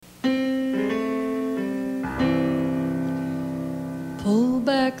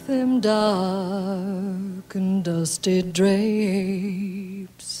back them dark and dusty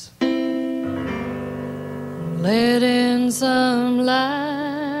drapes. Let in some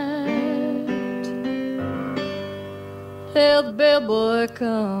light. Tell the bellboy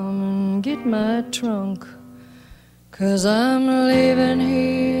come and get my trunk, 'cause I'm leaving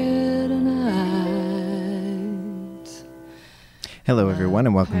here tonight. Hello, everyone,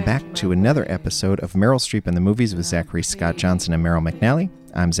 and welcome back to another episode of Meryl Streep in the Movies with Zachary Scott Johnson and Meryl McNally.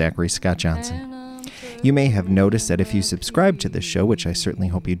 I'm Zachary Scott Johnson. You may have noticed that if you subscribe to this show, which I certainly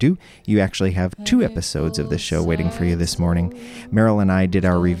hope you do, you actually have 2 episodes of this show waiting for you this morning. Meryl and I did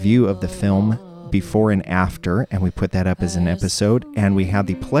our review of the film Before and After, and we put that up as an episode, and we had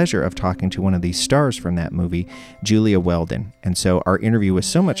the pleasure of talking to one of the stars from that movie, Julia Weldon. And so our interview was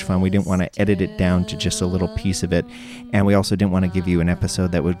so much fun, we didn't want to edit it down to just a little piece of it, and we also didn't want to give you an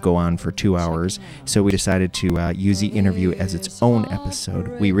episode that would go on for 2 hours, so we decided to use the interview as its own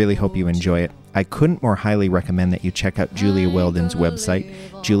episode. We really hope you enjoy it. I couldn't more highly recommend that you check out Julia Weldon's website.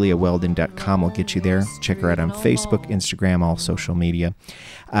 JuliaWeldon.com will get you there. Check her out on Facebook, Instagram, all social media.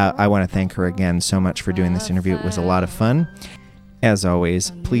 I want to thank her again so much for doing this interview. It was a lot of fun. As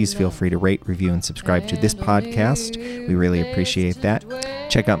always, please feel free to rate, review, and subscribe to this podcast. We really appreciate that.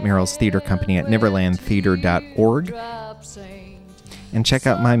 Check out Meryl's theater company at neverlandtheater.org. And check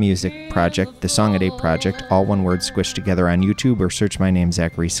out my music project, the Song a Day Project, all one word squished together on YouTube, or search my name,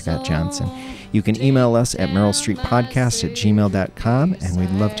 Zachary Scott Johnson. You can email us at merylstreetpodcast@gmail.com, and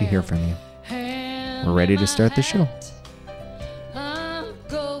we'd love to hear from you. We're ready to start the show. I'm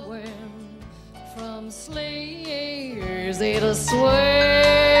going from Slayers to Sway.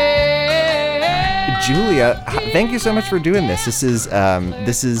 Julia, thank you so much for doing this. This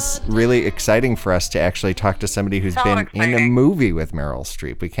is really exciting for us to actually talk to somebody who's been in a movie with Meryl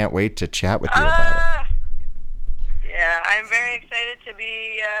Streep. We can't wait to chat with you about it. Yeah, I'm very excited to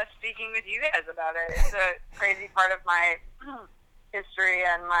be speaking with you guys about it. It's a crazy part of my history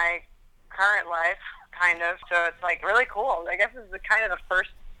and my current life, kind of. So it's like really cool. I guess this is kind of the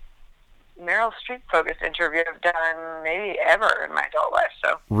first Meryl Streep focused interview I've done maybe ever in my adult life.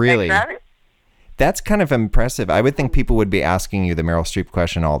 So really? Thanks for having me. That's kind of impressive. I would think people would be asking you the Meryl Streep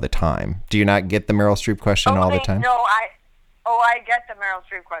question all the time. Do you not get the Meryl Streep question all the time? No, I get the Meryl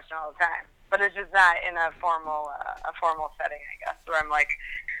Streep question all the time, but it's just not in a formal setting, I guess, where I'm like,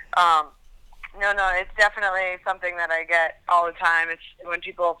 no, it's definitely something that I get all the time. It's when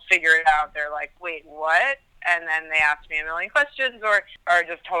people figure it out, they're like, wait, what? And then they ask me a million questions or are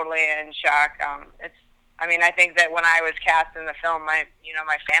just totally in shock. I think that when I was cast in the film, my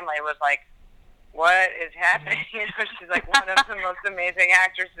family was like, what is happening? She's like one of the most amazing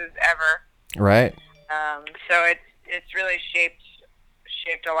actresses ever. Right. So it's really shaped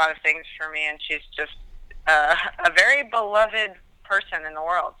a lot of things for me, and she's just a very beloved person in the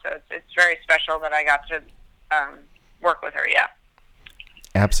world. So it's very special that I got to work with her. Yeah.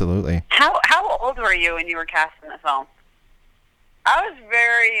 Absolutely. How old were you when you were cast in the film? I was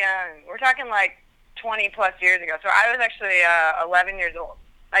very young. We're talking like 20 plus years ago. So I was actually 11 years old.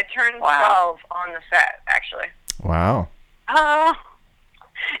 I turned 12 on the set, actually. Wow. Oh.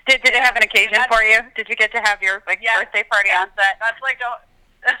 Did it have an occasion for you? Did you get to have your birthday party on set? That's like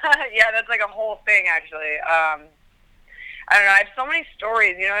that's like a whole thing, actually. I don't know. I have so many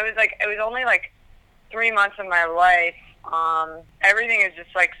stories. It was only like 3 months of my life. Everything is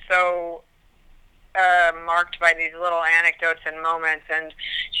just like so marked by these little anecdotes and moments, and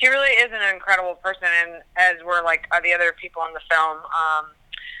she really is an incredible person, and as were like the other people in the film.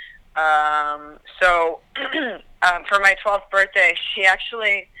 So for my 12th birthday,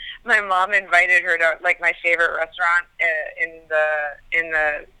 my mom invited her to like my favorite restaurant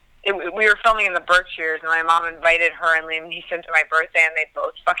we were filming in the Berkshires, and my mom invited her and Liam Neeson to my birthday, and they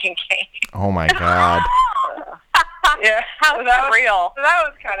both fucking came. Oh my God. Yeah. How real. So that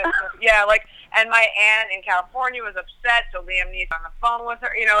was kind of, yeah, like, and my aunt in California was upset, so Liam Neeson on the phone with her,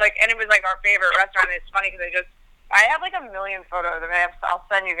 and it was like our favorite restaurant. And it's funny because I have like a million photos. I'll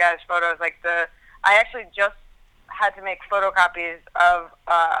send you guys photos. I actually just had to make photocopies of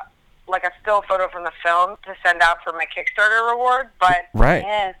like a still photo from the film to send out for my Kickstarter reward. But right.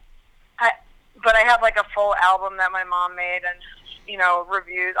 Yes. But I have like a full album that my mom made, and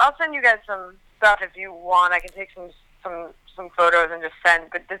reviews. I'll send you guys some stuff if you want. I can take some photos and just send.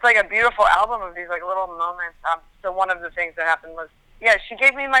 But it's like a beautiful album of these like little moments. So one of the things that happened was, she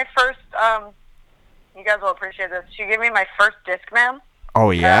gave me my first. You guys will appreciate this. She gave me my first Discman.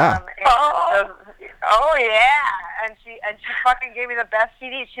 Oh yeah. Oh yeah. And she fucking gave me the best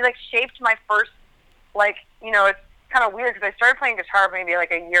CD. She like shaped my first, like, it's kind of weird because I started playing guitar maybe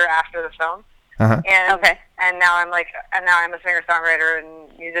like a year after the film. And now I'm a singer-songwriter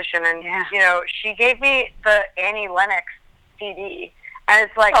and musician, and you know, she gave me the Annie Lennox CD, and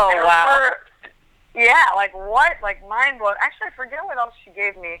it's like, oh wow, like what, like mind blown. Actually, I forget what else she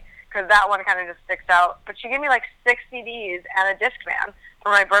gave me because that one kind of just sticks out. But she gave me like 6 CDs and a Discman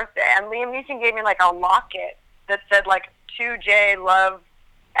for my birthday, and Liam Neeson gave me like a locket that said like 2J Love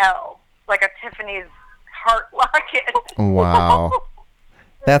L, like a Tiffany's heart locket. Wow.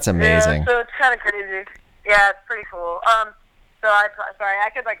 That's amazing. Yeah, so it's kind of crazy. Yeah, it's pretty cool. Sorry, I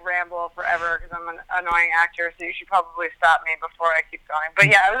could like ramble forever because I'm an annoying actor, so you should probably stop me before I keep going. But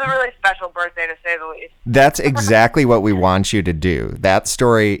yeah, it was a really special birthday to say the least. That's exactly what we want you to do. That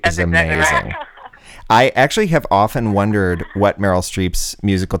story is amazing. Exactly right. I actually have often wondered what Meryl Streep's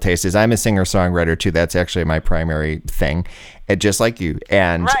musical taste is. I'm a singer-songwriter too. That's actually my primary thing, just like you.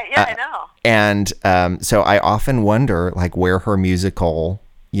 And right, yeah, I know. And so I often wonder like where her musical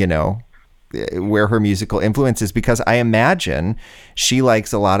influence is, because I imagine she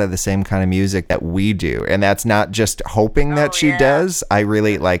likes a lot of the same kind of music that we do. And that's not just hoping that she does. I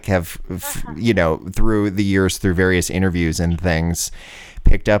really have, through the years, through various interviews and things,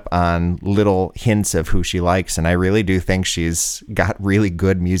 picked up on little hints of who she likes. And I really do think she's got really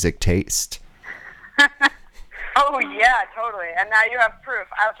good music taste. Oh, yeah, totally. And now you have proof.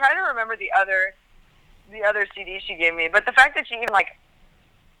 I'll try to remember the other CD she gave me. But the fact that she even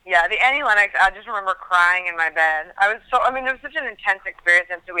the Annie Lennox, I just remember crying in my bed. It was such an intense experience.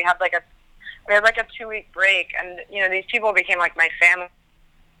 And so we had like a 2-week break, and you know, these people became like my family.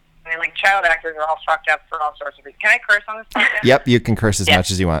 I mean, like child actors are all fucked up for all sorts of reasons. Can I curse on this podcast? Yep, you can curse as much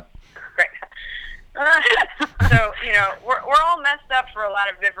as you want. Great. So, you know, we're all messed up for a lot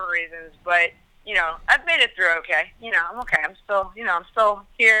of different reasons, but you know, I've made it through okay. You know, I'm okay. I'm still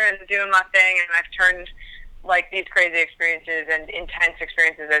here and doing my thing, and I've turned like these crazy experiences and intense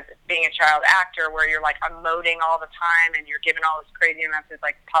experiences as being a child actor, where you're like emoting all the time and you're giving all this crazy amounts of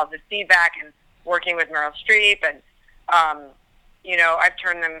like positive feedback, and working with Meryl Streep, and you know, I've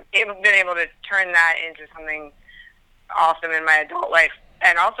been able to turn that into something awesome in my adult life,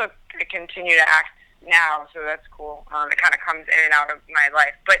 and also continue to act now. So that's cool. It kind of comes in and out of my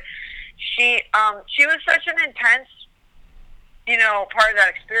life, but she was such an intense, you know, part of that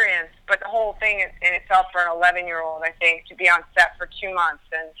experience. But the whole thing in itself, for an 11-year-old, I think, to be on set for 2 months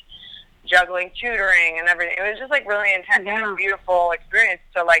and juggling tutoring and everything, it was just like really intense and a beautiful experience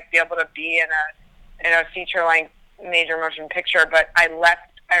to like be able to be in a feature-length major motion picture. But I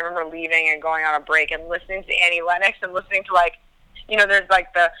remember leaving and going on a break and listening to Annie Lennox and listening to like, you know, there's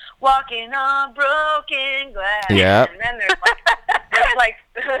like the Walking on Broken Glass. Yeah. And then there's like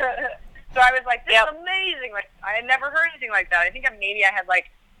so I was like, this is amazing. Like, I had never heard anything like that. I think maybe I had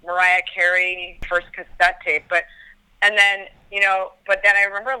like Mariah Carey first cassette tape, and then, you know, but then I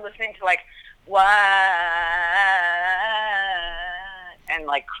remember listening to like what, and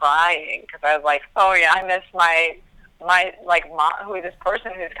like crying, because I was like, oh yeah, I miss my like mom, who this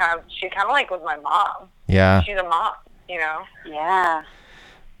person who's she kind of like was my mom. Yeah. She's a mom, you know. Yeah.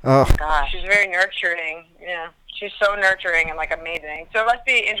 Oh gosh, she's very nurturing. Yeah, she's so nurturing and like amazing. So it must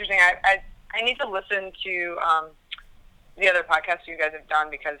be interesting. I need to listen to the other podcasts you guys have done,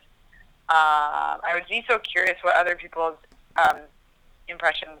 because I would be so curious what other people's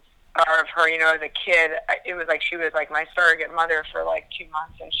impressions are of her. You know, as a kid, it was like she was like my surrogate mother for like 2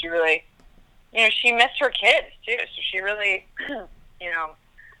 months, and she really, you know, she missed her kids too. So she really, you know,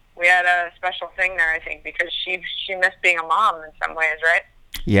 we had a special thing there, I think, because she missed being a mom in some ways, right?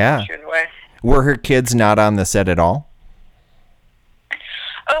 Yeah. She was away. Were her kids not on the set at all?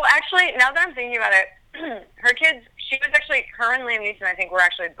 Oh, actually, now that I'm thinking about it, her kids, her and Liam Neeson, I think, were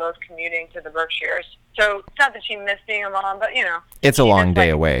actually both commuting to the Berkshires. So it's not that she missed being a mom, but, you know. It's a long day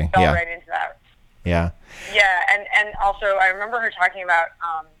away. Fell right into that. Yeah. Yeah, and also I remember her talking about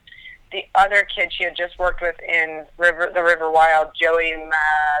the other kid she had just worked with in the River Wild, Joey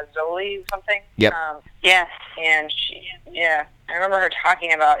Mazzoli or something. Yep. Yes. And I remember her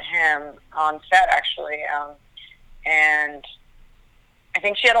talking about him on set, actually. And I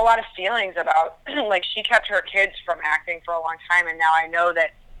think she had a lot of feelings about, like, she kept her kids from acting for a long time, and now I know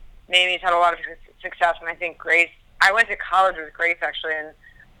that Mamie's had a lot of success, and I think Grace, I went to college with Grace, actually, and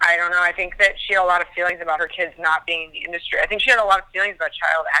I don't know, I think that she had a lot of feelings about her kids not being in the industry. I think she had a lot of feelings about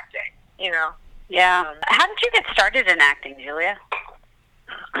child acting, you know? Yeah. How did you get started in acting, Julia?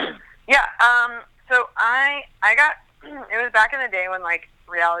 Yeah, so I got, it was back in the day when, like,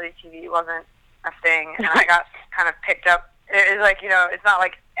 reality TV wasn't a thing, and I got kind of picked up. It's like, you know, it's not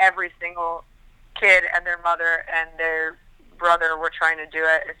like every single kid and their mother and their brother were trying to do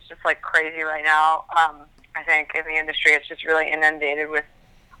it. It's just like crazy right now. I think in the industry, it's just really inundated with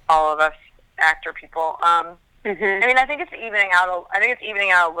all of us actor people. I mean, I think it's evening out. I think it's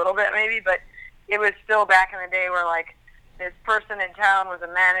evening out a little bit, maybe, but it was still back in the day where like this person in town was a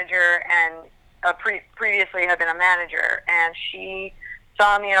manager and previously had been a manager, and she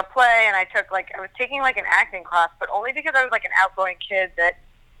saw me in a play, and I was taking like an acting class, but only because I was like an outgoing kid that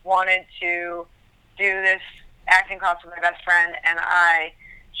wanted to do this acting class with my best friend, and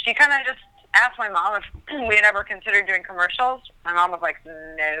she kind of just asked my mom if we had ever considered doing commercials. My mom was like,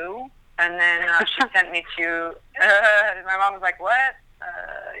 no. And then she sent me to, my mom was like, what?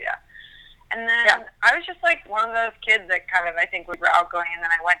 Yeah. And then I was just like one of those kids that kind of, I think, we were outgoing, and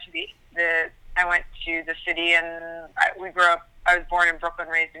then I went to the city, and we grew up. I was born in Brooklyn,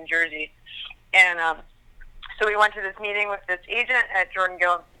 raised in Jersey, and so we went to this meeting with this agent at Jordan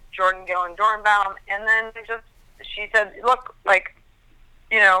Gill and Dornbaum, and then she said, look, like,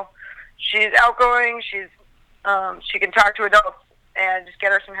 you know, she's outgoing, she can talk to adults, and just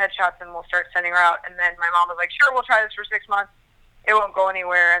get her some headshots, and we'll start sending her out. And then my mom was like, sure, we'll try this for 6 months. It won't go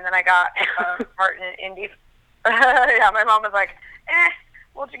anywhere. And then I got a part in indie. Yeah, my mom was like,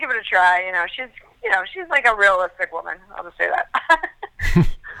 we'll just give it a try. You know, she's like a realistic woman. I'll just say that.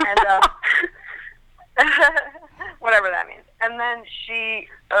 And whatever that means. And then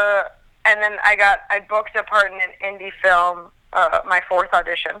I booked a part in an indie film, my 4th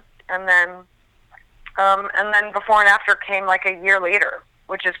audition, and then Before and After came like a year later,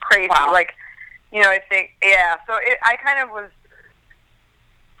 which is crazy. Wow. Like, you know, I think, yeah. So I kind of was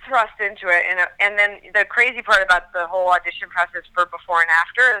thrust into it, and then the crazy part about the whole audition process for Before and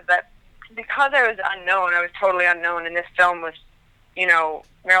After is that because I was unknown, I was totally unknown, and this film was, you know,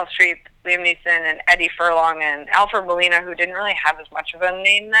 Meryl Streep, Liam Neeson, and Eddie Furlong, and Alfred Molina, who didn't really have as much of a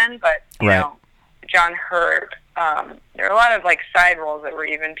name then, but, you know, John Hurd. There were a lot of, like, side roles that were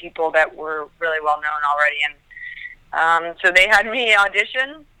even people that were really well-known already, and so they had me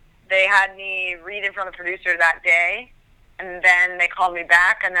audition. They had me read in front of the producer that day, and then they called me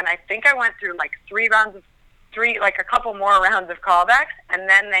back, and then I think I went through, like, a couple more rounds of callbacks, and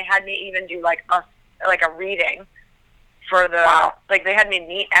then they had me even do, like, a reading for the, like, they had me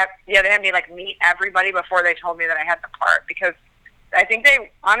meet everybody before they told me that I had the part, because I think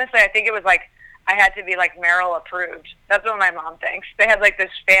it was, like, I had to be, like, Meryl approved. That's what my mom thinks. They had, like, this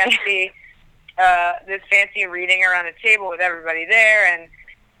fancy reading around a table with everybody there, and,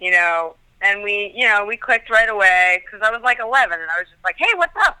 you know, and we clicked right away, because I was, like, 11, and I was just like, hey,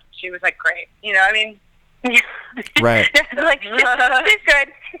 what's up? She was like, great. You know, I mean, right. Like, she's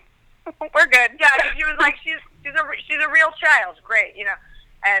good. We're good. Yeah, she was like, she's a real child. Great, you know.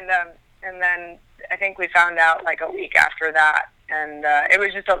 And then I think we found out like a week after that, and it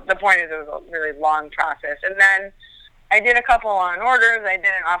was just the point is it was a really long process. And then I did a couple on orders. I did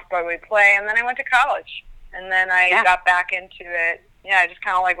an off-Broadway play, and then I went to college, and then I got back into it. Yeah, I just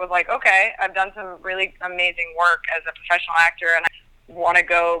kind of like was like, okay, I've done some really amazing work as a professional actor, and I want to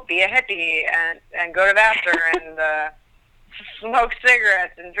go be a hippie and go to Vassar and smoke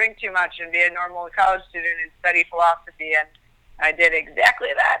cigarettes and drink too much and be a normal college student and study philosophy, and I did exactly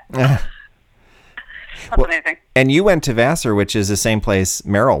that. That's amazing. And you went to Vassar, which is the same place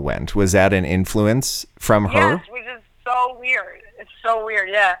Meryl went. Was that an influence from her? Yes, which is so weird. It's so weird,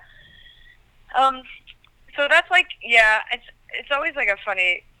 yeah. So that's like, yeah, it's always like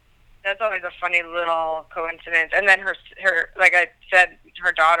that's always a funny little coincidence. And then her, like I said,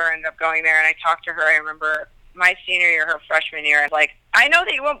 her daughter ended up going there, and I talked to her. I remember my senior year, her freshman year. I was like, I know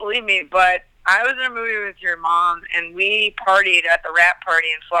that you won't believe me, but I was in a movie with your mom, and we partied at the wrap party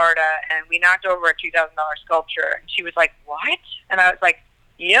in Florida, and we knocked over a $2,000 sculpture. And she was like, what? And I was like,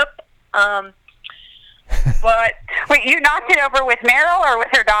 yep. But wait, you knocked it over with Meryl or with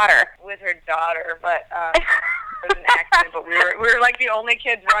her daughter? With her daughter, but it was an accident. But we were like the only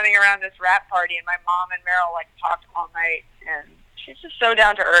kids running around this wrap party, and my mom and Meryl like talked all night, and she's just so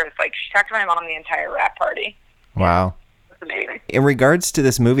down to earth. Like, she talked to my mom the entire wrap party. Wow. It's amazing. In regards to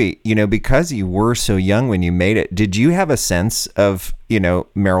this movie, you know, because you were so young when you made it, did you have a sense of, you know,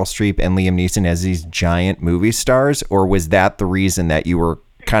 Meryl Streep and Liam Neeson as these giant movie stars, or was that the reason that you were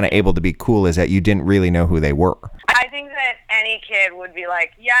kind of able to be cool, is that you didn't really know who they were? I think that any kid would be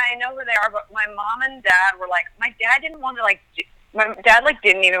like, yeah, I know who they are, but my mom and dad were like, my dad didn't want to my dad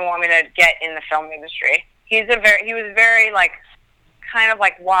didn't even want me to get in the film industry. He was very like, kind of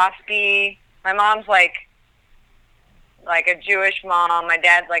like waspy. My mom's like a Jewish mom. My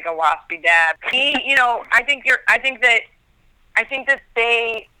dad's like a waspy dad. You know, I think that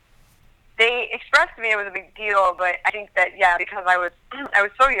they expressed to me it was a big deal, but I think that, yeah, because I was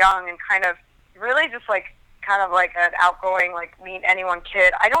so young and kind of really just like kind of like an outgoing, like meet anyone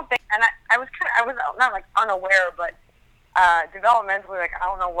kid. I don't think, and I was not like unaware, but developmentally, like, I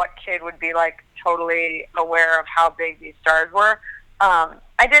don't know what kid would be, like, totally aware of how big these stars were. I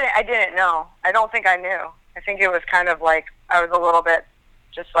didn't know. I don't think I knew. I think it was kind of like, I was a little bit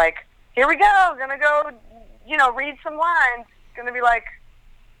just like, here we go, gonna go, read some lines. It's gonna be, like,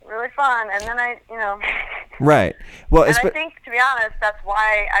 really fun. And then Right. Well, and I think, to be honest, that's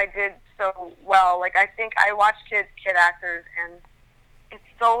why I did so well. Like, I think I watch kid actors, and it's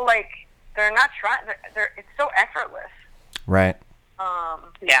so, like, they're not trying. It's so effortless. Right.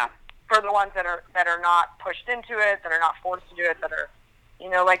 Yeah. For the ones that are not pushed into it, that are not forced to do it, that are,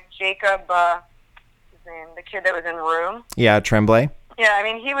 like Jacob, his name, the kid that was in Room. Yeah, Tremblay. Yeah, I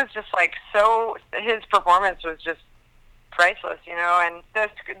mean, he was just, like, his performance was just priceless, and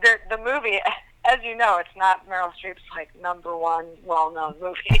the movie, as you know, it's not Meryl Streep's, like, number one well-known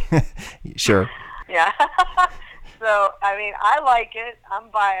movie. Sure. Yeah. So, I mean, I like it. I'm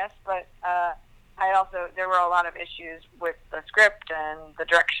biased, but there were a lot of issues with the script and the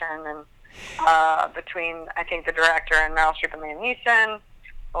direction, and between, I think, the director and Meryl Streep and Liam Neeson,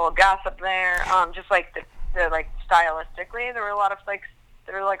 a little gossip there. Just like the like, stylistically, there were a lot of, like,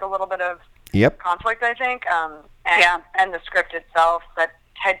 a little bit of conflict, I think. And the script itself that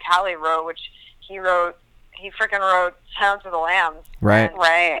Ted Talley wrote, which he freaking wrote Silence of the Lambs. Right.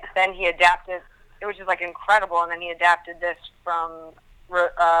 Right. Then he adapted, which is, like, incredible, and then he adapted this from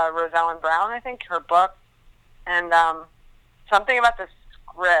Rosalind Brown, I think, her book. And something about the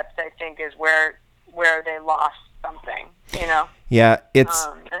script, I think, is where they lost something, Yeah, and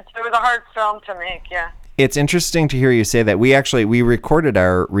so it was a hard film to make, yeah. It's interesting to hear you say that. We recorded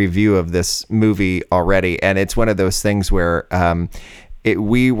our review of this movie already, and it's one of those things where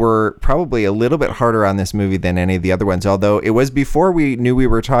we were probably a little bit harder on this movie than any of the other ones, although it was before we knew we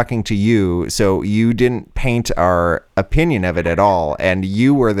were talking to you, so you didn't paint our opinion of it at all, and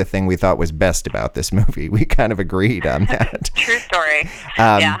you were the thing we thought was best about this movie. We kind of agreed on that. True story.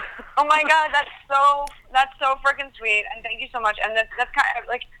 Yeah. Oh my God, that's so freaking sweet, and thank you so much. And that's kind of,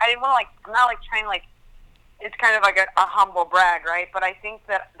 like, I didn't want to, like, I'm not, like, trying to, like, it's kind of like a humble brag, right? But I think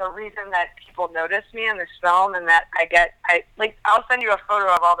that the reason that people notice me in this film, and that I'll send you a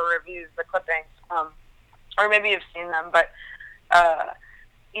photo of all the reviews, the clippings, or maybe you've seen them, but,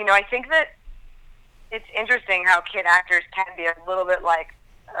 I think that it's interesting how kid actors can be a little bit, like,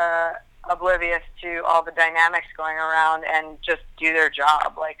 oblivious to all the dynamics going around and just do their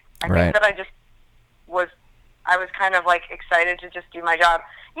job. Like, I think that I was kind of, like, excited to just do my job.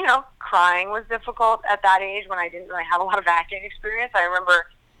 Crying was difficult at that age when I didn't really have a lot of acting experience. I remember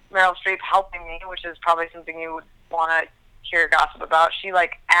Meryl Streep helping me, which is probably something you would want to hear gossip about. She,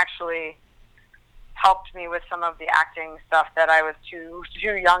 like, actually helped me with some of the acting stuff that I was too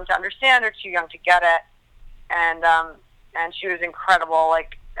young to understand or too young to get at. And she was incredible,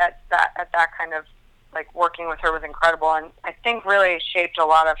 like, at that kind of, like, working with her was incredible, and I think really shaped a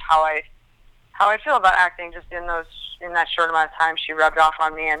lot of how I feel about acting. Just in that short amount of time, she rubbed off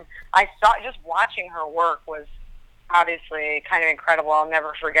on me, and I saw, just watching her work was obviously kind of incredible. I'll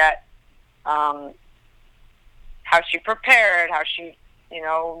never forget how she prepared, how she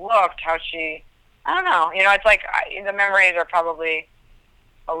looked, how she, I don't know, it's like the memories are probably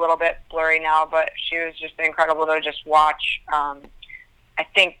a little bit blurry now, but she was just incredible to just watch. I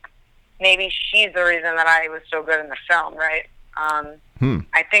think maybe she's the reason that I was so good in the film, right?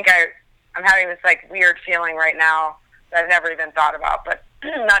 I think I'm having this, like, weird feeling right now that I've never even thought about, but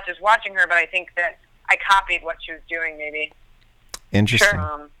not just watching her, but I think that I copied what she was doing, maybe. Interesting.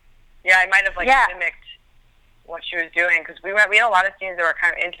 Sure. Yeah, I might have, like, mimicked what she was doing, because we had a lot of scenes that were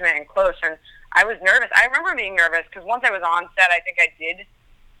kind of intimate and close, and I was nervous. I remember being nervous, because once I was on set, I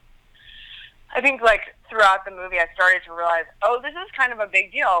think, like, throughout the movie, I started to realize, this is kind of a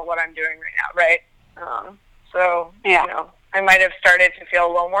big deal, what I'm doing right now, right? So, I might have started to feel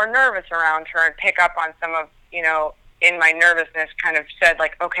a little more nervous around her and pick up on some of, in my nervousness, kind of said,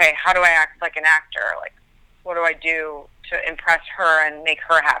 like, okay, how do I act like an actor? Like, what do I do to impress her and make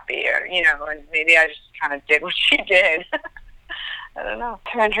her happy? Or, and maybe I just kind of did what she did. I don't know.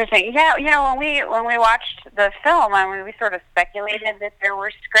 It's interesting. Yeah, when we watched the film, we sort of speculated that there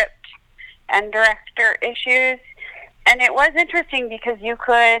were script and director issues, and it was interesting because you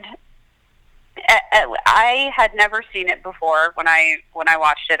could. I had never seen it before when I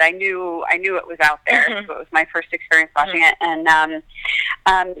watched it. I knew it was out there, so it was my first experience watching it, and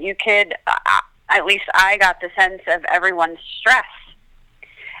you could, at least I got the sense of everyone's stress,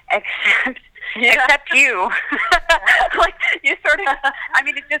 except you. Like, you sort of,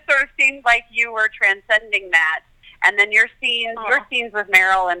 it just sort of seemed like you were transcending that, and then your scenes with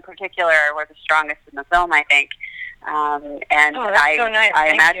Meryl in particular were the strongest in the film, I think. And that's so nice. I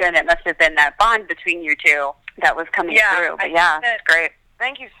imagine it must have been that bond between you two that was coming through. But it's great.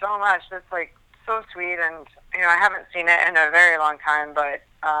 Thank you so much. That's like so sweet, and I haven't seen it in a very long time, but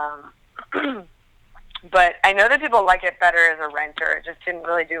but I know that people like it better as a renter. It just didn't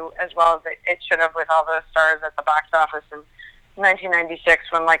really do as well as it should have with all those stars at the box office in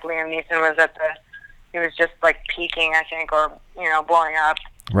 1996 when like Liam Neeson was he was just like peaking, I think, or blowing up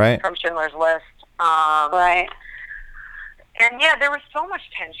from Schindler's List. Right. And yeah, there was so much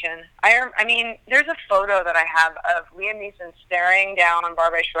tension. I mean, there's a photo that I have of Liam Neeson staring down on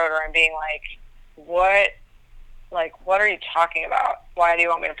Barbara Schroeder and being like, what are you talking about? Why do you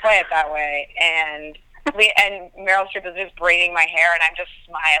want me to play it that way? And Meryl Streep is just braiding my hair, and I'm just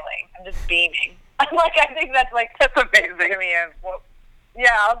smiling. I'm just beaming. I think that's amazing to me.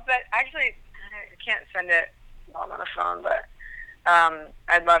 Actually, I can't send it while I'm on the phone, but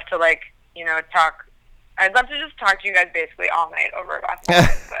I'd love to talk. I'd love to just talk to you guys basically all night over a glass of wine,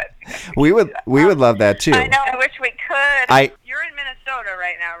 but we would love that too. I know. I wish we could. You're in Minnesota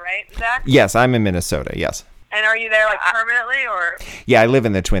right now, right, Zach? Yes, I'm in Minnesota. Yes. And are you there permanently, or? Yeah, I live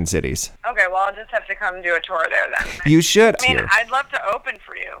in the Twin Cities. Okay, well, I'll just have to come do a tour there then. You should. I mean, I'd love to open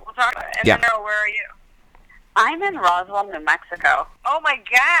for you. We'll talk about it. And then, Meryl, where are you? I'm in Roswell, New Mexico. Oh my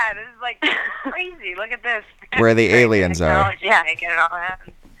God, this is crazy. Look at this. Where the aliens are. Yeah, making it all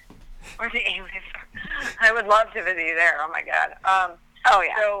happen. Where the aliens are. I would love to visit you there. Oh my God. Oh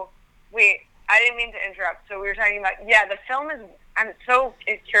yeah. So, I didn't mean to interrupt. So we were talking about, the film is, I'm so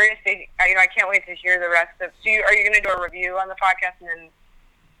curious to, I can't wait to hear the rest of, so are you going to do a review on the podcast and then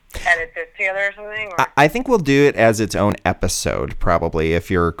edit this together or something? Or? I think we'll do it as its own episode, probably,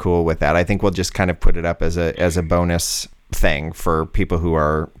 if you're cool with that. I think we'll just kind of put it up as a bonus thing for people who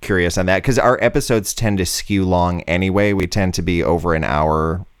are curious on that, because our episodes tend to skew long anyway. We tend to be over an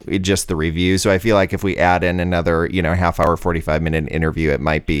hour, just the review. So I feel like if we add in another, half hour, 45-minute interview,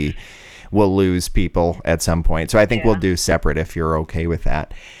 we'll lose people at some point. So I think we'll do separate if you're okay with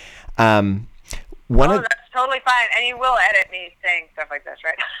that. That's totally fine. And you will edit me saying stuff like this,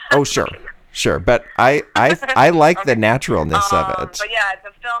 right? Oh, sure. But I like the naturalness of it. But yeah,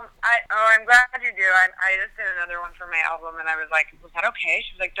 the film, I'm glad you do. I just did another one for my album, and I was like, was that okay?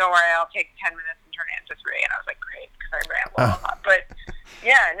 She was like, don't worry, I'll take 10 minutes and turn it into 3. And I was like, great, because I ramble a lot. But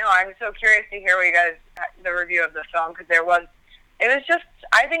yeah, no, I'm so curious to hear what you guys, the review of the film, because it was just,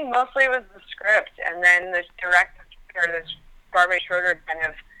 I think mostly it was the script, and then this director, this Barbara Schroeder kind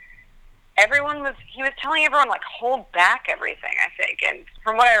of, he was telling everyone, hold back everything, I think. And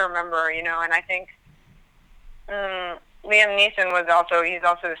from what I remember, and I think Liam Neeson he's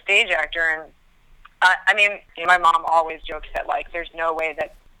also a stage actor. And I mean, my mom always jokes that, there's no way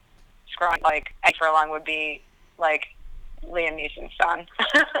that Ed Furlong would be, Liam Neeson's son.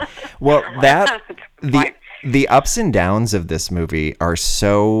 Well, the ups and downs of this movie are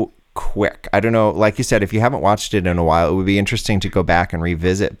so quick. I don't know, like you said, if you haven't watched it in a while, it would be interesting to go back and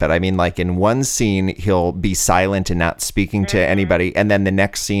revisit. But I mean, in one scene, he'll be silent and not speaking to anybody. And then the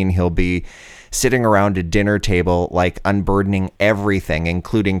next scene, he'll be sitting around a dinner table, unburdening everything,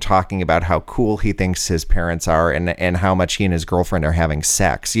 including talking about how cool he thinks his parents are and how much he and his girlfriend are having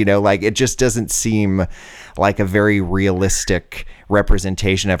sex. It just doesn't seem like a very realistic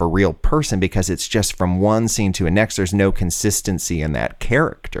representation of a real person, because it's just from one scene to the next. There's no consistency in that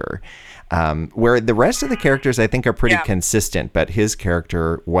character. Where the rest of the characters, I think, are pretty consistent, but his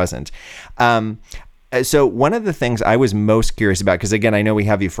character wasn't. So one of the things I was most curious about, because again, I know we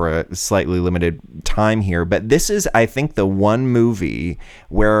have you for a slightly limited time here, but this is, I think, the one movie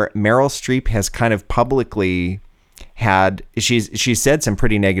where Meryl Streep has kind of publicly she said some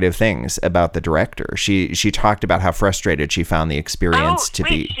pretty negative things about the director. She talked about how frustrated she found the experience to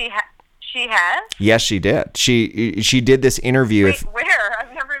be. She has? Yes, she did. She did this interview. Wait, where?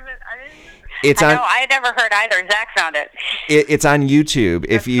 I've never even. I had never heard either. Zach found it. It's on YouTube.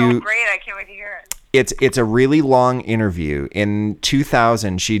 That's so great! I can't wait to hear it. It's a really long interview. In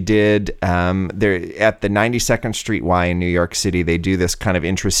 2000, she did there at the 92nd Street Y in New York City. They do this kind of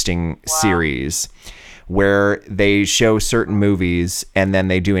interesting series where they show certain movies and then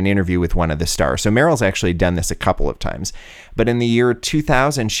they do an interview with one of the stars. So Meryl's actually done this a couple of times, but in the year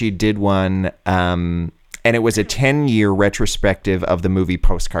 2000, she did one. And it was a 10-year retrospective of the movie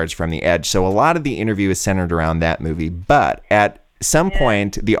Postcards from the Edge. So a lot of the interview is centered around that movie, but at some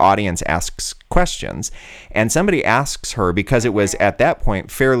point, the audience asks questions, and somebody asks her, because it was at that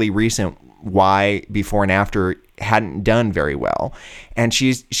point fairly recent, why Before and After hadn't done very well. And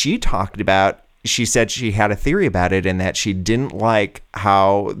she said she had a theory about it, and that she didn't like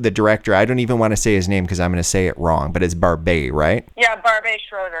how the director, I don't even want to say his name because I'm going to say it wrong, but it's Barbet, right? Yeah, Barbet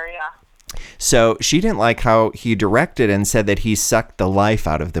Schroeder, yeah. So she didn't like how he directed and said that he sucked the life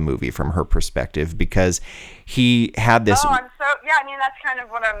out of the movie from her perspective because he had this. Oh, I mean, that's kind of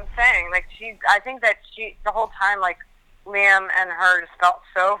what I'm saying. Like, I think that the whole time, like, Liam and her just felt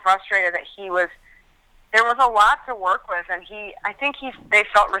so frustrated that there was a lot to work with, and they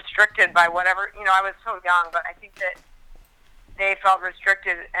felt restricted by whatever, I was so young, but I think that they felt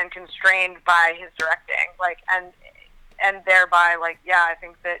restricted and constrained by his directing, like, and thereby, like, yeah, I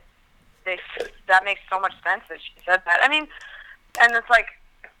think that that makes so much sense that she said that. I mean, and it's like,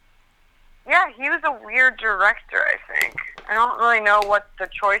 yeah, he was a weird director, I think. I don't really know what the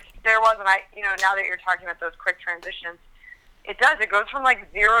choice there was, and now that you're talking about those quick transitions, it goes from,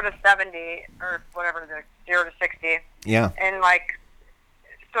 like, 0 to 70, or whatever, 0 to 60. Yeah. And, like,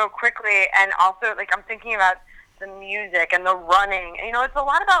 so quickly, and also, like, I'm thinking about the music and the running. It's a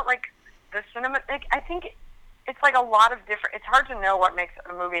lot about, like, the cinema. Like, I think it's, like, a lot of different. It's hard to know what makes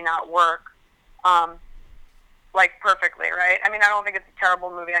a movie not work, like, perfectly, right? I mean, I don't think it's a terrible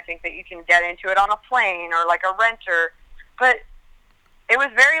movie. I think that you can get into it on a plane or, like, a renter. But it was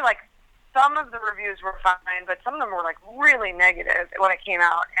very, like, some of the reviews were fine, but some of them were, like, really negative when it came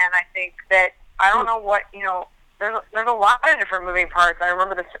out. And I think that, I don't know what, there's a lot of different moving parts. I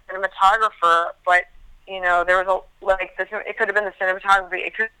remember the cinematographer, but, there was it could have been the cinematography,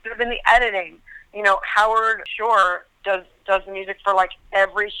 it could have been the editing. Howard Shore does the music for, like,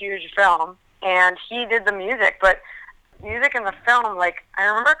 every huge film, and he did the music, but music in the film, like, I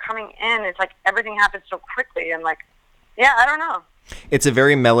remember coming in, it's like everything happened so quickly, and, like, yeah, I don't know. It's a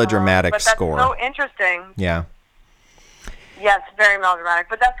very melodramatic but that's score. So interesting. Yeah. Yes, very melodramatic,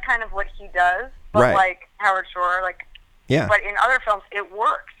 but that's kind of what he does. But right. Like Howard Shore, like, yeah. But in other films, it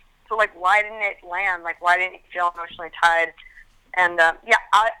works. So, like, why didn't it land? Like, why didn't you feel emotionally tied? And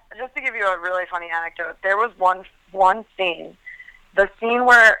just to give you a really funny anecdote, there was one scene, the scene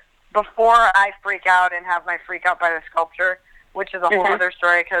where before I freak out and have my freak out by the sculpture, which is a whole other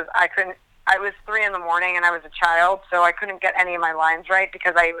story because I was 3 a.m. and I was a child, so I couldn't get any of my lines right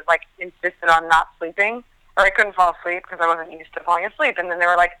because I was, like, insisted on not sleeping, or I couldn't fall asleep because I wasn't used to falling asleep. And then they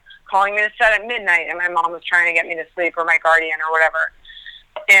were, like, calling me to set at midnight, and my mom was trying to get me to sleep, or my guardian or whatever.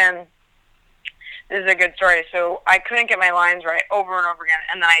 And this is a good story. So I couldn't get my lines right over and over again,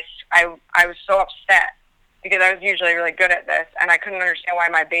 and then I was so upset because I was usually really good at this, and I couldn't understand why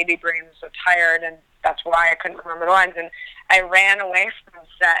my baby brain was so tired, and that's why I couldn't remember the lines. And I ran away from the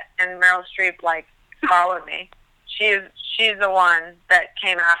set, and Meryl Streep, like, followed me. She's the one that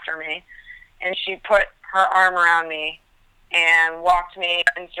came after me, and she put her arm around me and walked me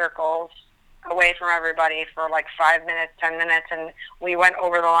in circles away from everybody for, like, 5 minutes, 10 minutes, and we went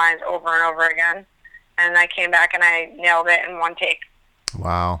over the lines over and over again. And I came back and I nailed it in one take.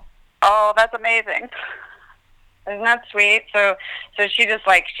 Wow. Oh, that's amazing. Isn't that sweet? So she just,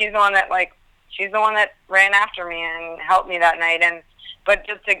 like, she's the one that ran after me and helped me that night. But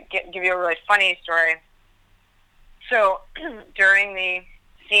just to give you a really funny story. So during the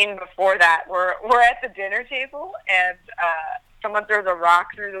scene before that, we're at the dinner table, and someone throws a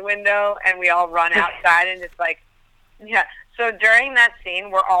rock through the window, and we all run outside, and it's like, yeah. So during that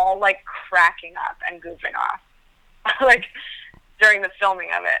scene, we're all, like, cracking up and goofing off, like, during the filming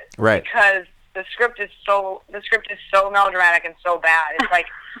of it, right? Because the script is so melodramatic and so bad. It's like,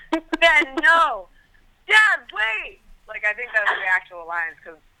 Ben, no, Dad, wait. Like, I think that's the actual lines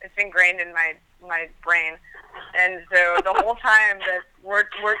because it's ingrained in my brain. And so the whole time that we're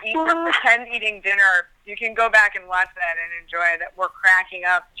pretend eating dinner, you can go back and watch that and enjoy that we're cracking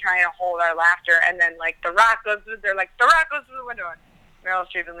up, trying to hold our laughter, and then, like, the rock goes through the window, and Meryl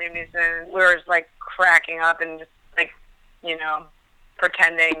Streep and Liam Neeson, we were just, like, cracking up and just, like,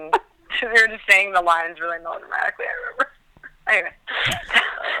 pretending. We were just saying the lines really melodramatically, I remember. Anyway.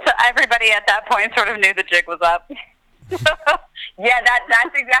 So everybody at that point sort of knew the jig was up. Yeah,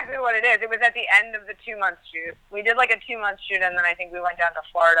 that's exactly what it is. It was at the end of the 2-month shoot. We did, like, a 2-month shoot, and then I think we went down to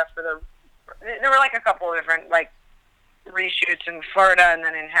Florida there were, like, a couple of different, like, reshoots in Florida and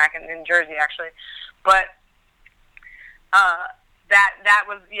then in Jersey, actually. But that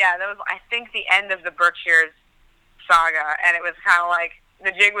was I think the end of the Berkshires saga, and it was kind of like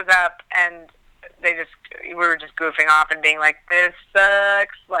the jig was up, and we were just goofing off and being like, this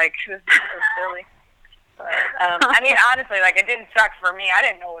sucks, like, this is so silly. But, I mean, honestly, like, it didn't suck for me. I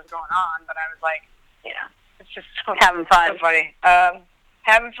didn't know what was going on, but I was like, it's just so having fun. So funny.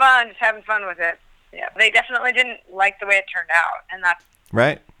 Having fun with it. Yeah, they definitely didn't like the way it turned out, and that's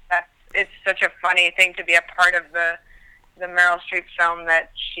right. It's such a funny thing to be a part of the Meryl Streep film that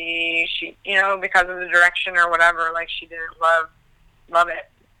she because of the direction or whatever, like, she didn't love it.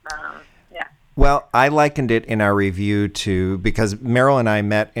 Yeah. Well, I likened it in our review to, because Meryl and I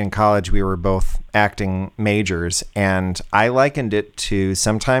met in college, we were both acting majors, and I likened it to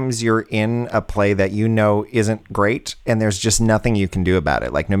sometimes you're in a play that you know isn't great, and there's just nothing you can do about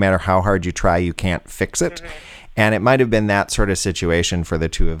it. Like, no matter how hard you try, you can't fix it. Mm-hmm. And it might have been that sort of situation for the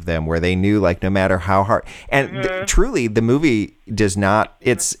two of them, where they knew, like, no matter how hard, and truly, the movie does not,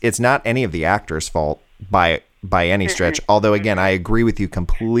 it's not any of the actors' fault by any stretch. Although, again, I agree with you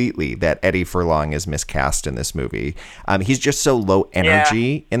completely that Eddie Furlong is miscast in this movie. He's just so low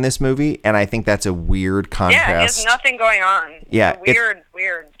energy in this movie, and I think that's a weird contrast. Yeah, there's nothing going on. Yeah, weird.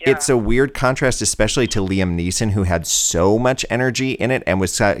 Yeah. It's a weird contrast, especially to Liam Neeson, who had so much energy in it and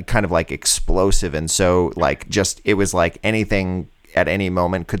was kind of like explosive, and so like just it was like anything at any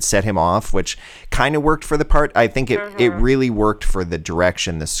moment could set him off, which kind of worked for the part. I think it really worked for the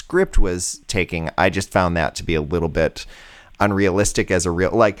direction the script was taking. I just found that to be a little bit unrealistic as a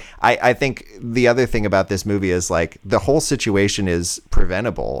real, like, I think the other thing about this movie is like the whole situation is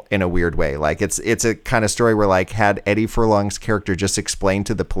preventable in a weird way. Like it's a kind of story where, like, had Eddie Furlong's character just explained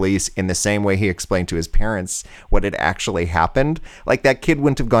to the police in the same way he explained to his parents what had actually happened, like that kid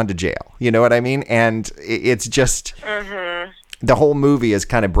wouldn't have gone to jail. You know what I mean? And it's just... The whole movie is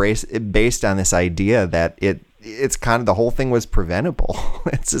kind of based on this idea that it's kind of the whole thing was preventable.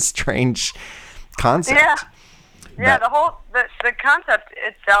 It's a strange concept. Yeah. The concept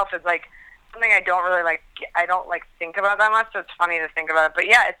itself is like something I don't really like. I don't like think about that much. So it's funny to think about it. But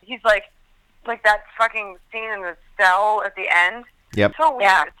yeah, he's like that fucking scene in the cell at the end. Yep. It's so weird.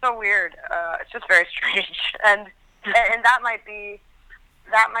 Yeah. It's so weird. It's just very strange. And that might be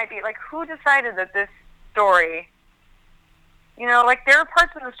like, who decided that this story. You know, like, there are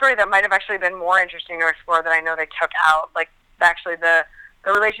parts of the story that might have actually been more interesting to explore that I know they took out. Like, actually, the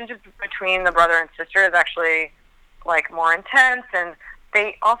relationship between the brother and sister is actually, like, more intense. And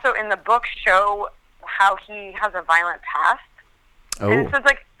they also, in the book, show how he has a violent past. Oh. And so it's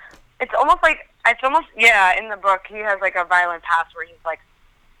like, in the book, he has, like, a violent past where he's, like,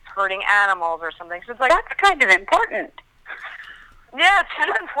 hurting animals or something. So it's like... That's kind of important. Yeah, it's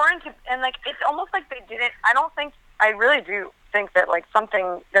kind of important and, like, it's almost like they didn't... I really do think that, like,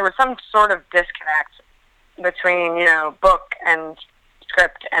 there was some sort of disconnect between, you know, book and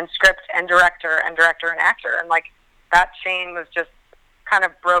script and director and actor. And, like, that chain was just kind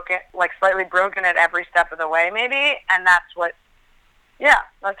of broken, like, slightly broken at every step of the way, maybe. And that's what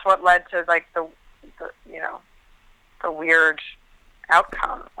led to, like, the you know, the weird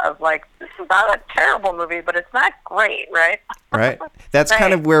outcome of, like, this is not a terrible movie, but it's not great, right? Right. That's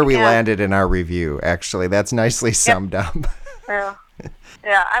kind of where we landed in our review, actually. That's nicely summed up. Yeah.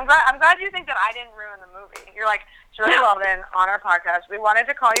 Yeah. I'm glad you think that I didn't ruin the movie. You're like, Shirley Weldon, on our podcast, we wanted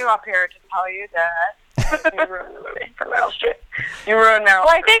to call you up here to tell you that you ruined the movie for Meryl Streep. You ruined Meryl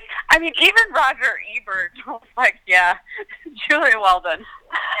Streep. Well, I mean, even Roger Ebert was like, yeah, Julia Weldon,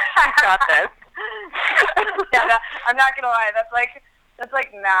 I got this. Yeah, I'm not going to lie. That's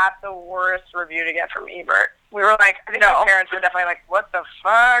like not the worst review to get from Ebert. We were like, I think our parents were definitely like, what the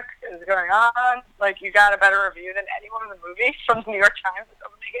fuck is going on? Like, you got a better review than anyone in the movie from the New York Times. It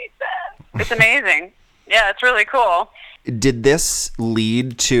doesn't make any sense. It's amazing. Yeah, it's really cool. Did this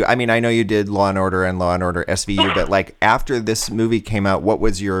lead to, I mean, I know you did Law & Order and Law & Order SVU, but, like, after this movie came out, what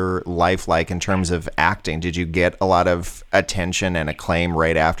was your life like in terms of acting? Did you get a lot of attention and acclaim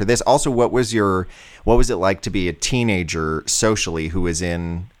right after this? Also, what was it like to be a teenager socially who was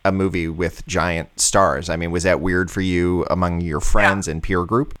in a movie with giant stars? I mean, was that weird for you among your friends and peer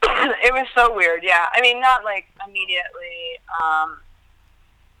group? It was so weird, yeah. I mean, not, like, immediately.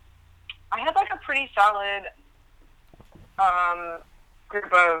 I had, like, a pretty solid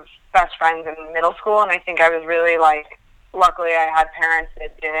group of best friends in middle school, and I think I was really, like, luckily I had parents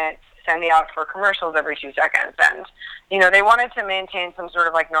that didn't send me out for commercials every 2 seconds, and, you know, they wanted to maintain some sort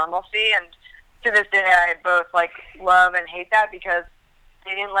of, like, normalcy, and to this day I both, like, love and hate that, because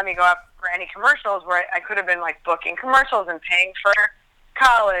they didn't let me go out for any commercials where I could have been, like, booking commercials and paying for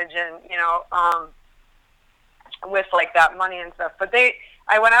college and, you know, with, like, that money and stuff, but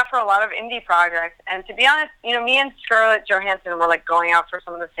I went out for a lot of indie projects, and to be honest, you know, me and Scarlett Johansson were, like, going out for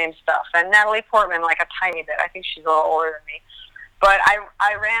some of the same stuff, and Natalie Portman, like, a tiny bit. I think she's a little older than me. But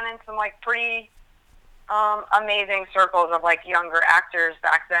I ran in some, like, pretty amazing circles of, like, younger actors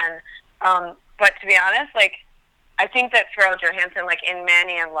back then. But to be honest, like, I think that Scarlett Johansson, like, in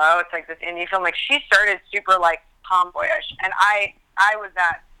Manny and Lowe, it's, like, this indie film, like, she started super, like, tomboyish, and I was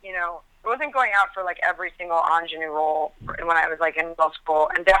that, you know, I wasn't going out for, like, every single ingenue role when I was, like, in middle school,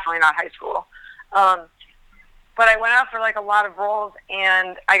 and definitely not high school. But I went out for, like, a lot of roles,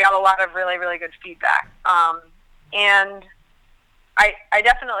 and I got a lot of really, really good feedback. And I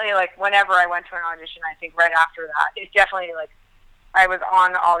definitely, like, whenever I went to an audition, I think right after that, it definitely, like, I was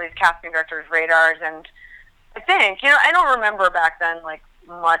on all these casting directors' radars, and I think, I don't remember back then, like,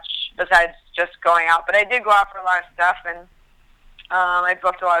 much besides just going out, but I did go out for a lot of stuff, and I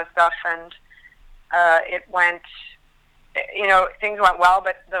booked a lot of stuff, and it went, things went well,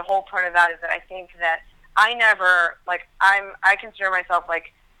 but the whole point of that is that I think that I never, like, I consider myself,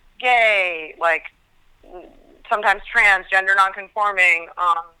 like, gay, like, sometimes trans, gender nonconforming,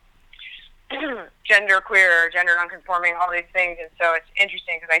 gender queer, gender nonconforming, all these things, and so it's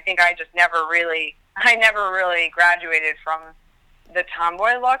interesting because I think I never really graduated from the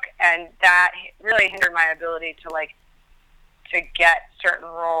tomboy look, and that really hindered my ability to get certain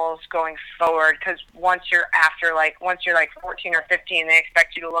roles going forward, because once you're 14 or 15, they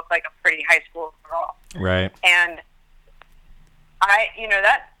expect you to look like a pretty high school girl. Right. And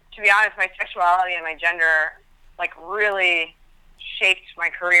that, to be honest, my sexuality and my gender, like, really shaped my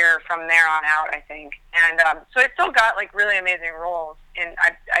career from there on out, I think. And so I still got, like, really amazing roles. And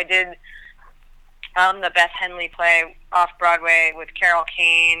I did the Beth Henley play off-Broadway with Carol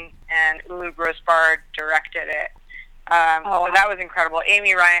Kane, and Ulu Grossbard directed it. So that was incredible.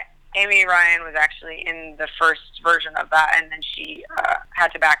 Amy Ryan was actually in the first version of that, and then she had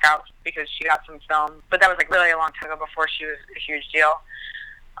to back out because she got some film. But that was, like, really a long time ago before she was a huge deal.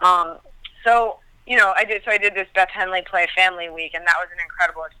 I did this Beth Henley play Family Week, and that was an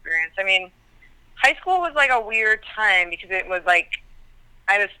incredible experience. I mean, high school was, like, a weird time because it was, like,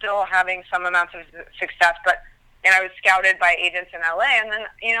 I was still having some amounts of success, and I was scouted by agents in LA, and then,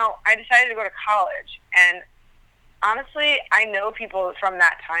 I decided to go to college. And honestly, I know people from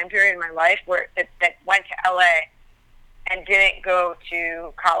that time period in my life that went to LA and didn't go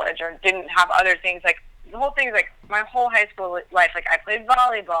to college or didn't have other things. Like, the whole thing is, like, my whole high school life, like, I played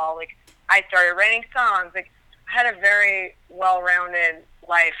volleyball, like, I started writing songs, like, I had a very well-rounded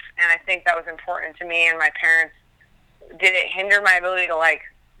life, and I think that was important to me and my parents. Did it hinder my ability to, like,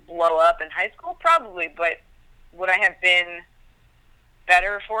 blow up in high school? Probably, but would I have been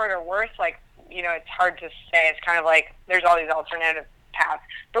better for it or worse? Like, it's hard to say. It's kind of like there's all these alternative paths.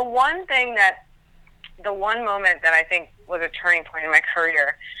 The one moment that I think was a turning point in my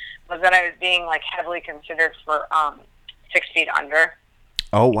career was that I was being, like, heavily considered for 6 Feet Under.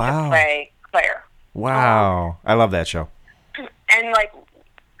 Oh, wow. To play Claire. Wow. I love that show. And, like,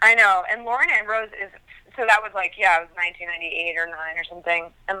 I know. And Lauren Ambrose so that was, like, it was 1998 or 9 or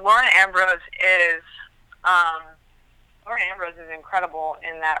something. And Lauren Ambrose is incredible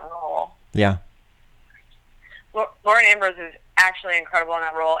in that role. Yeah. Lauren Ambrose is actually incredible in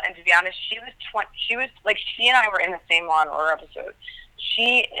that role. And to be honest, she and I were in the same Law & Order episode.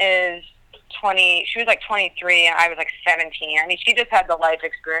 She was like 23 and I was like 17. I mean, she just had the life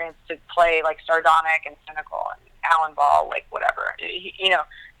experience to play, like, sardonic and cynical and Alan Ball, like, whatever,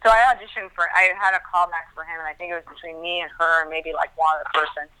 So I had a callback for him, and I think it was between me and her and maybe, like, one other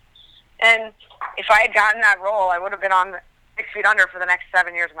person. And if I had gotten that role, I would have been on 6 Feet Under for the next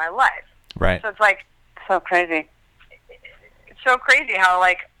 7 years of my life. Right. So it's, like, so crazy. It's so crazy how,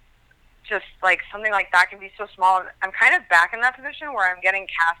 like, just, like, something like that can be so small. I'm kind of back in that position where I'm getting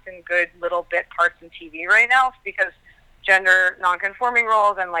cast in good little bit parts in TV right now because gender nonconforming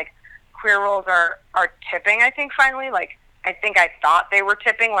roles and, like, queer roles are tipping, I think, finally. Like, I think I thought they were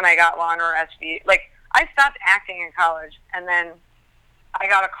tipping when I got Law & Order SV. Like, I stopped acting in college, and then I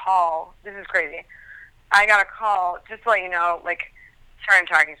got a call. This is crazy. I got a call, just to let you know, like, sorry I'm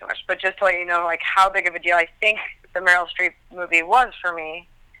talking so much, but just to let you know, like, how big of a deal I think the Meryl Streep movie was for me.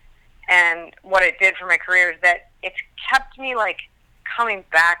 And what it did for my career is that it's kept me, like, coming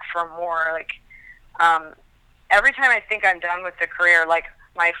back for more. Like, every time I think I'm done with the career, like,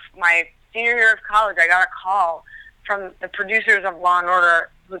 my senior year of college, I got a call from the producers of Law & Order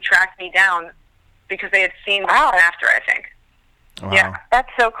who tracked me down because they had seen before and after, I think. Wow. Yeah, that's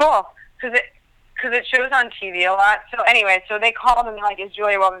so cool. Because it shows on TV a lot. So anyway, so they called and they're like, is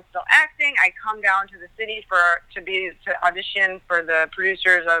Julia Wellman still acting? I come down to the city to audition for the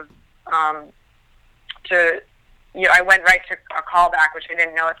producers of I went right to a callback, which I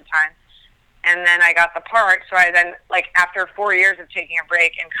didn't know at the time. And then I got the part, so I then, like, after 4 years of taking a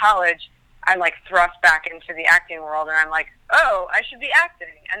break in college, I'm, like, thrust back into the acting world, and I'm like, oh, I should be acting.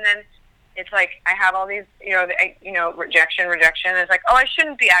 And then it's like I have all these, rejection. It's like, oh, I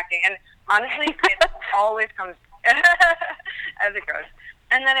shouldn't be acting. And honestly, it always comes as it goes.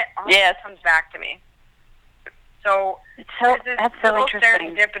 And then it always comes back to me. So that's so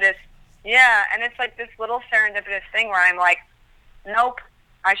interesting. Serendipitous. Yeah, and it's like this little serendipitous thing where I'm like, nope,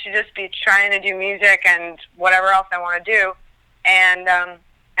 I should just be trying to do music and whatever else I want to do. And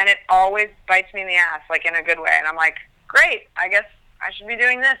it always bites me in the ass, like, in a good way. And I'm like, great, I guess I should be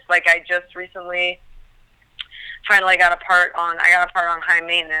doing this. Like, I just recently finally got a part on High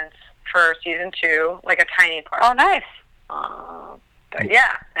Maintenance for season 2, like a tiny part. Oh, nice. But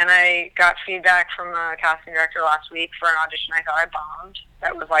yeah, and I got feedback from a casting director last week for an audition I thought I bombed.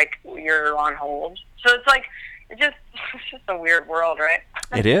 That was like, you're on hold. So it's like, it's just a weird world, right?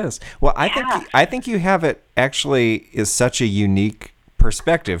 It is. Well, I think you have it actually is such a unique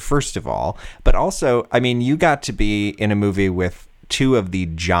perspective, first of all, but also, I mean, you got to be in a movie with two of the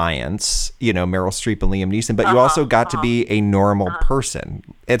giants, you know, Meryl Streep and Liam Neeson, but you also got to be a normal person.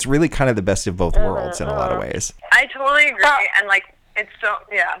 It's really kind of the best of both worlds in a lot of ways. I totally agree, and like, it's so,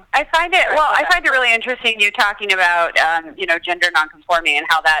 yeah. I find it really interesting you talking about, you know, gender nonconforming and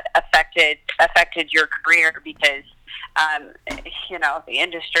how that affected your career because, you know, the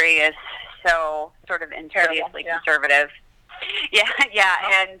industry is so sort of insidiously conservative. Yeah,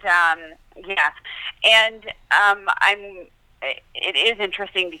 it is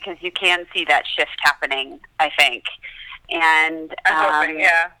interesting because you can see that shift happening, I think. And I'm hoping,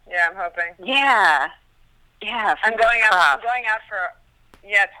 I'm hoping. Yeah. I'm going out for,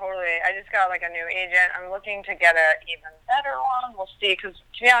 yeah, totally. I just got like a new agent. I'm looking to get an even better one. We'll see. Because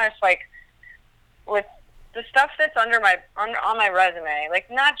to be honest, like with the stuff that's on my resume, like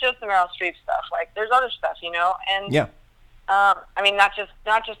not just the Meryl Streep stuff. Like there's other stuff, you know. And yeah. I mean, not just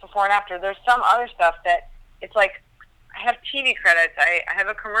before and after. There's some other stuff that it's like I have TV credits. I have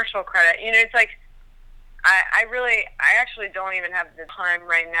a commercial credit. You know, it's like. I actually don't even have the time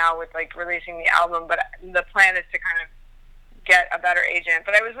right now with like releasing the album, but the plan is to kind of get a better agent.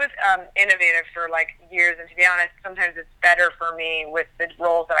 But I was with Innovative for like years, and to be honest, sometimes it's better for me with the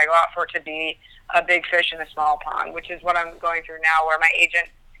roles that I go out for to be a big fish in a small pond, which is what I'm going through now, where my agent,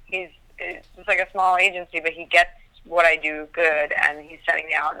 it's like a small agency, but he gets what I do good, and he's sending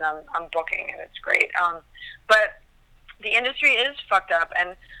me out, and I'm booking, and it's great. But the industry is fucked up,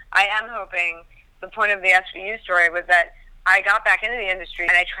 and I am hoping. The point of the SVU story was that I got back into the industry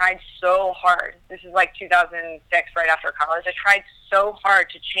and I tried so hard. This is like 2006, right after college. I tried so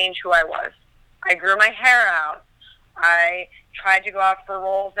hard to change who I was. I grew my hair out. I tried to go out for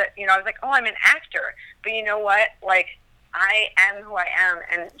roles that, you know, I was like, oh, I'm an actor. But you know what? Like, I am who I am,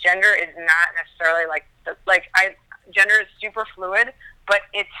 and gender is not necessarily gender is super fluid, but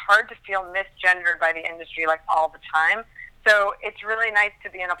it's hard to feel misgendered by the industry like all the time. So it's really nice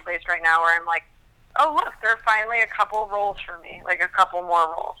to be in a place right now where I'm like, oh, look, there are finally a couple roles for me, like a couple more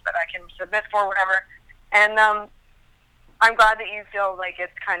roles that I can submit for, whatever. And I'm glad that you feel like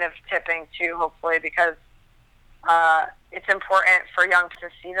it's kind of tipping, too, hopefully, because it's important for young to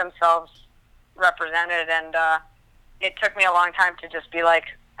see themselves represented. And it took me a long time to just be like,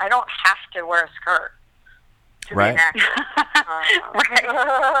 I don't have to wear a skirt to be an actor.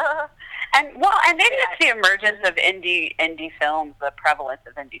 Right. And maybe it's the emergence of indie films, the prevalence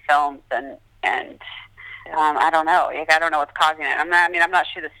of indie films, and I don't know. I don't know what's causing it. I'm not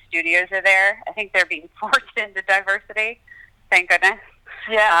sure the studios are there. I think they're being forced into diversity. Thank goodness.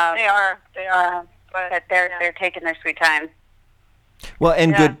 Yeah, they are. They are. But they're taking their sweet time. Well,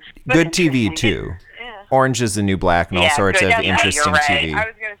 and good TV too. Yeah. Orange is the New Black and all sorts of interesting TV. I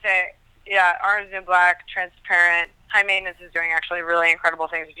was going to say, yeah, Orange is the New Black, Transparent. High Maintenance is doing actually really incredible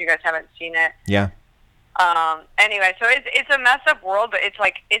things if you guys haven't seen it. Yeah. Anyway, so it's a messed up world, but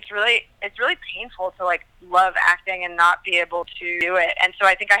it's really painful to like love acting and not be able to do it. And so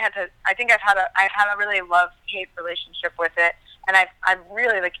I think I've had a really love-hate relationship with it, and I've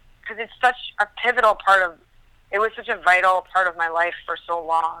really like, because it's such a pivotal part of, it was such a vital part of my life for so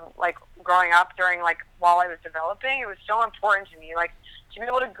long, like growing up while I was developing, it was so important to me, like to be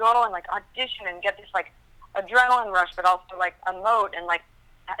able to go and like audition and get this like adrenaline rush, but also like emote, and like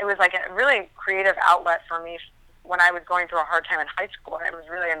it was like a really creative outlet for me when I was going through a hard time in high school, and it was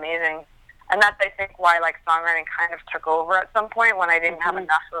really amazing. And that's, I think, why like songwriting kind of took over at some point when I didn't have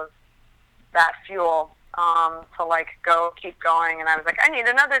enough of that fuel to like keep going. And I was like, I need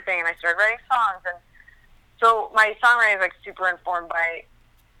another thing, and I started writing songs. And so my songwriting is like super informed by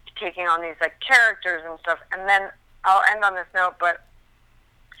taking on these like characters and stuff. And then I'll end on this note, but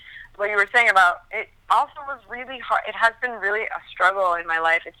what you were saying about it also was really hard. It has been really a struggle in my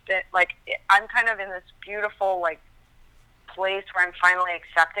life. It's been like, I'm kind of in this beautiful like place where I'm finally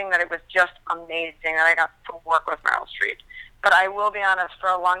accepting that it was just amazing that I got to work with Meryl Streep. But I will be honest, for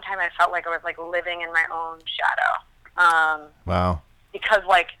a long time I felt like I was like living in my own shadow. Wow. Because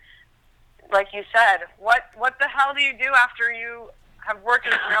like you said, what the hell do you do after you have worked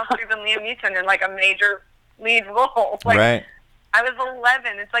with Meryl Streep and Liam Neeson in like a major lead role? Like, right. I was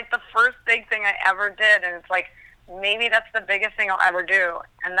 11. It's like the first big thing I ever did, and it's like maybe that's the biggest thing I'll ever do,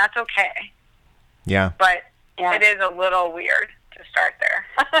 and that's okay. Yeah. But it is a little weird to to start there.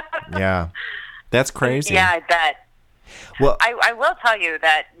 Yeah. That's crazy. Yeah, I bet. Well, I will tell you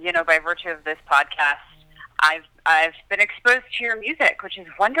that, by virtue of this podcast, I've been exposed to your music, which is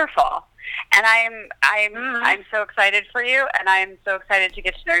wonderful. And I'm so excited for you, and I'm so excited to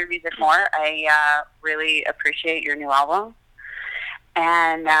get to know your music more. I really appreciate your new album.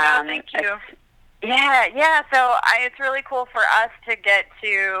 And thank you. Yeah. So it's really cool for us to get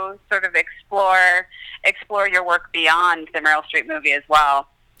to sort of explore your work beyond the Meryl Streep movie as well.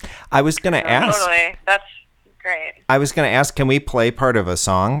 I was going to ask. Totally. That's great. I was going to ask, can we play part of a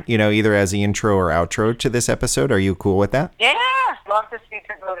song, either as the intro or outro to this episode? Are you cool with that? Yeah. Love to speak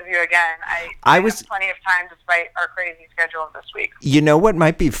to both of you again. I have plenty of time despite our crazy schedule this week. You know what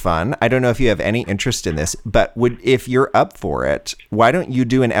might be fun? I don't know if you have any interest in this, but if you're up for it, why don't you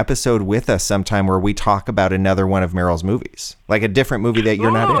do an episode with us sometime where we talk about another one of Meryl's movies? Like a different movie that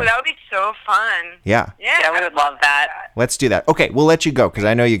you're not in. That would be so fun. Yeah. Yeah, we would love that. Let's do that. Okay, we'll let you go because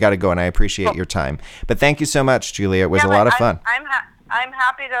I know you got to go and I appreciate your time. But thank you so much, Julia. It was a lot of fun. I'm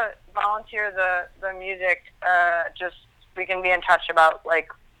happy to volunteer the music. Just we can be in touch about like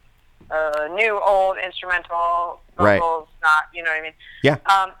new, old instrumental vocals. Right. Not, you know what I mean? Yeah.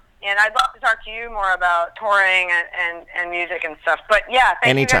 And I'd love to talk to you more about touring and music and stuff. But yeah,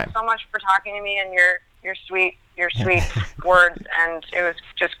 thank you guys so much for talking to me and your sweet words, and it was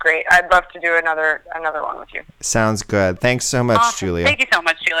just great. I'd love to do another one with you. Sounds good. Thanks so much, Awesome. Julia. Thank you so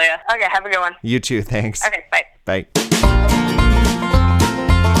much, Julia. Okay, have a good one. You too. Thanks. Okay, bye. Bye.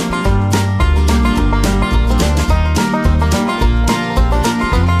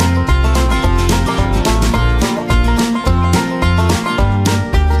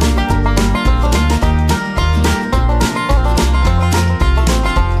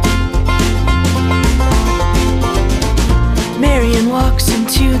 Marion walks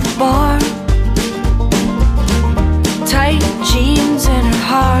into the bar, tight jeans and her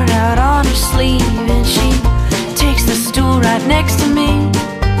heart out on her sleeve, and she takes the stool right next to me,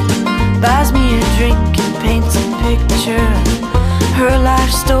 buys me a drink and paints a picture of her life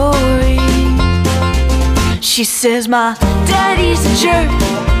story. She says my daddy's a jerk,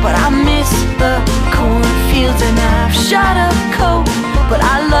 but I miss the cornfields and I've shot up coke, but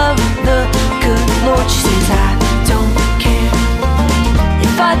I love the good Lord. She says I don't care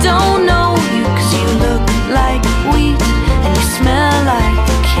if I don't know you, 'cause you look like wheat and you smell like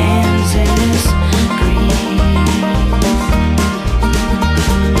Kansas breeze.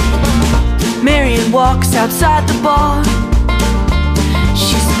 Marion walks outside the bar.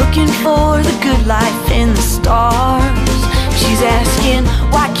 She's looking for the good life in the stars. She's asking,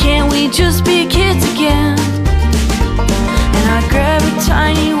 why can't we just be kids again? And I grab her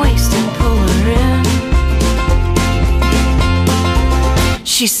tiny waist and pull her in.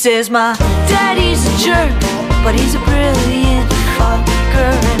 She says my daddy's a jerk, but he's a brilliant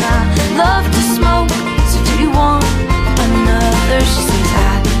fucker, and I love to smoke, so do you want another? She says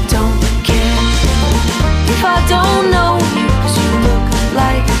I don't care if I don't know you, 'cause you look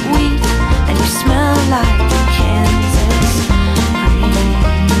like wheat and you smell like Kansas breeze.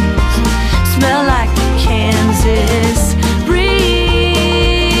 Smell like Kansas breeze.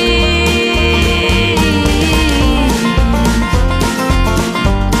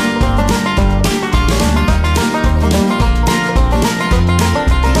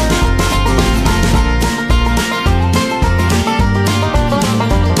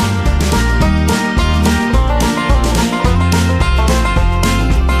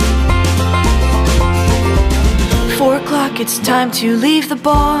 It's time to leave the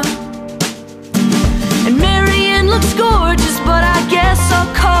bar, and Marion looks gorgeous, but I guess I'll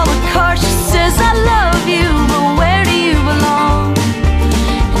call a car. She says I love you, but where do you belong?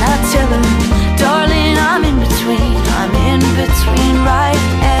 And I tell her, darling, I'm in between right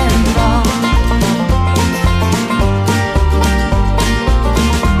and wrong.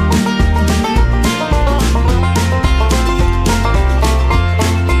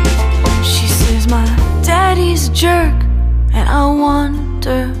 She says my daddy's a jerk, and I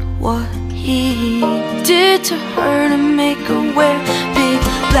wonder what he did to her to make her wear big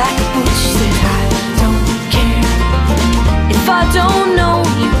black boots. She said I don't care if I don't know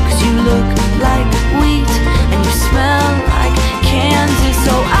you, 'cause you look like wheat and you smell like Kansas.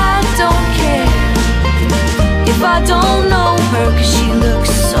 So I don't care if I don't